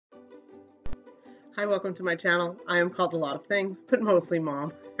Hi, welcome to my channel. I am called a lot of things, but mostly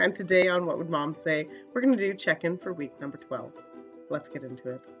Mom. And today on What Would Mom Say, we're going to do check-in for week number 12. Let's get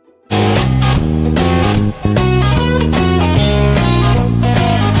into it.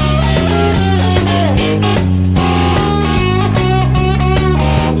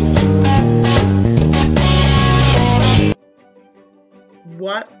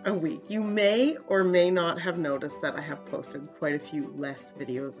 What a week. You may or may not have noticed that I have posted quite a few less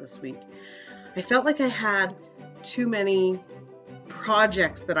videos this week. I felt like I had too many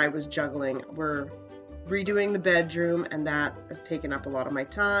projects that I was juggling. We're redoing the bedroom and that has taken up a lot of my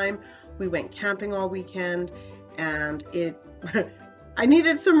time. We went camping all weekend and I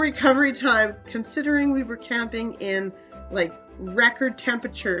needed some recovery time considering we were camping in like record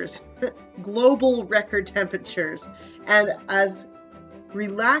temperatures, global record temperatures. And as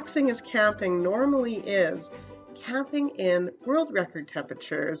relaxing as camping normally is, camping in world record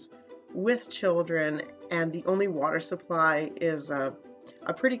temperatures with children and the only water supply is a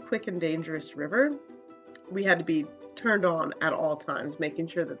pretty quick and dangerous river. We had to be turned on at all times, making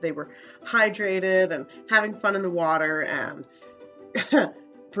sure that they were hydrated and having fun in the water and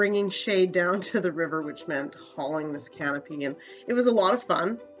bringing shade down to the river, which meant hauling this canopy. And it was a lot of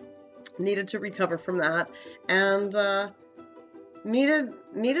fun. Needed to recover from that and needed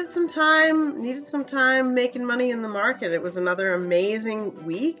some time making money in the market. It was another amazing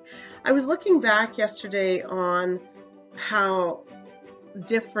week. I was looking back yesterday on how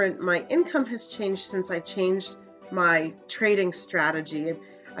different my income has changed since I changed my trading strategy.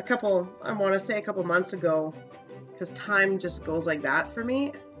 I want to say a couple months ago, because time just goes like that for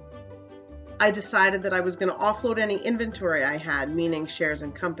me, I decided that I was going to offload any inventory I had, meaning shares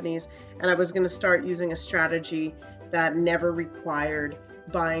in companies, and I was going to start using a strategy that never required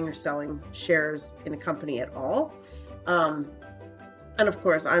buying or selling shares in a company at all. And of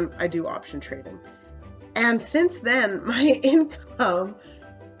course, I do option trading. And since then, my income,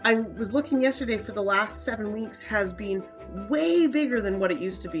 I was looking yesterday, for the last 7 weeks has been way bigger than what it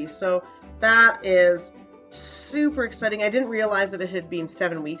used to be. So that is super exciting. I didn't realize that it had been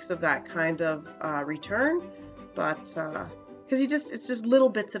 7 weeks of that kind of return, but because it's just little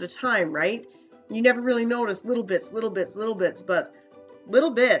bits at a time, right? You never really notice little bits, but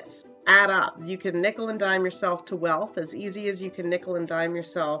little bits add up. You can nickel and dime yourself to wealth as easy as you can nickel and dime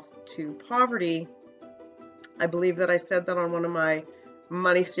yourself to poverty. I believe that I said that on one of my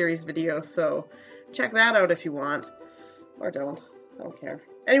money series videos, so check that out if you want, or don't. I don't care.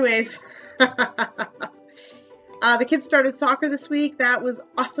 Anyways, the kids started soccer this week. That was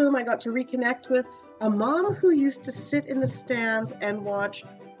awesome. I got to reconnect with a mom who used to sit in the stands and watch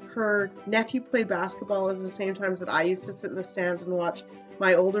her nephew play basketball at the same times that I used to sit in the stands and watch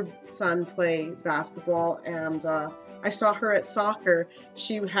my older son play basketball. And I saw her at soccer.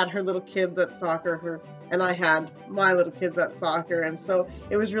 She had her little kids at soccer, and I had my little kids at soccer. And so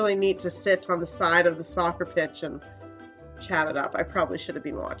it was really neat to sit on the side of the soccer pitch and chat it up. I probably should have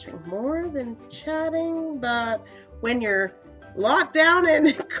been watching more than chatting, but when you're locked down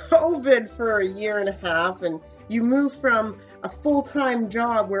in COVID for a year and a half and you move from a full-time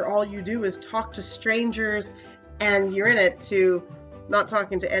job where all you do is talk to strangers and you're in it, to not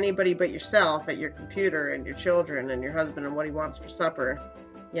talking to anybody but yourself at your computer and your children and your husband and what he wants for supper,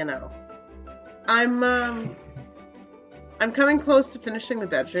 you know. I'm coming close to finishing the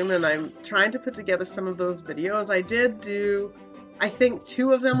bedroom and I'm trying to put together some of those videos. I did do, I think,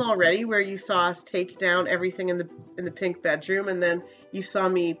 2 of them already, where you saw us take down everything in the pink bedroom and then you saw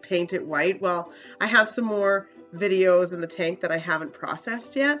me paint it white. Well, I have some more videos in the tank that I haven't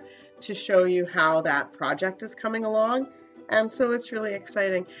processed yet to show you how that project is coming along, and so it's really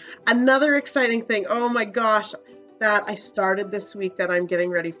exciting. Another exciting thing, oh my gosh, that I started this week that I'm getting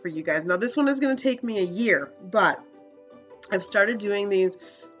ready for you guys. Now this one is going to take me a year, but I've started doing these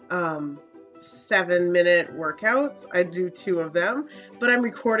 7-minute workouts. I do 2 of them, but I'm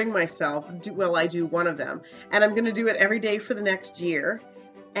recording myself. I do 1 of them, and I'm going to do it every day for the next year,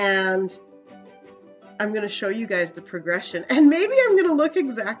 and I'm going to show you guys the progression. And maybe I'm going to look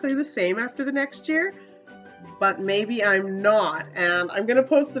exactly the same after the next year, but maybe I'm not. And I'm going to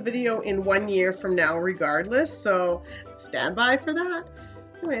post the video in 1 year from now regardless, so stand by for that.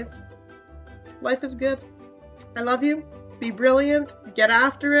 Anyways, life is good. I love you. Be brilliant. Get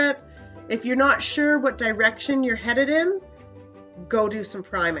after it. If you're not sure what direction you're headed in, go do some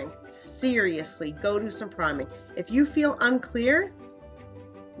priming. Seriously, go do some priming. If you feel unclear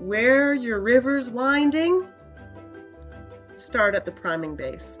where your river's winding, start at the priming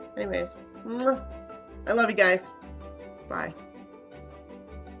base. Anyways, I love you guys. Bye.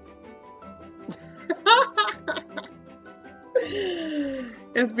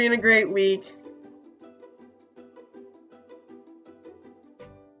 It's been a great week.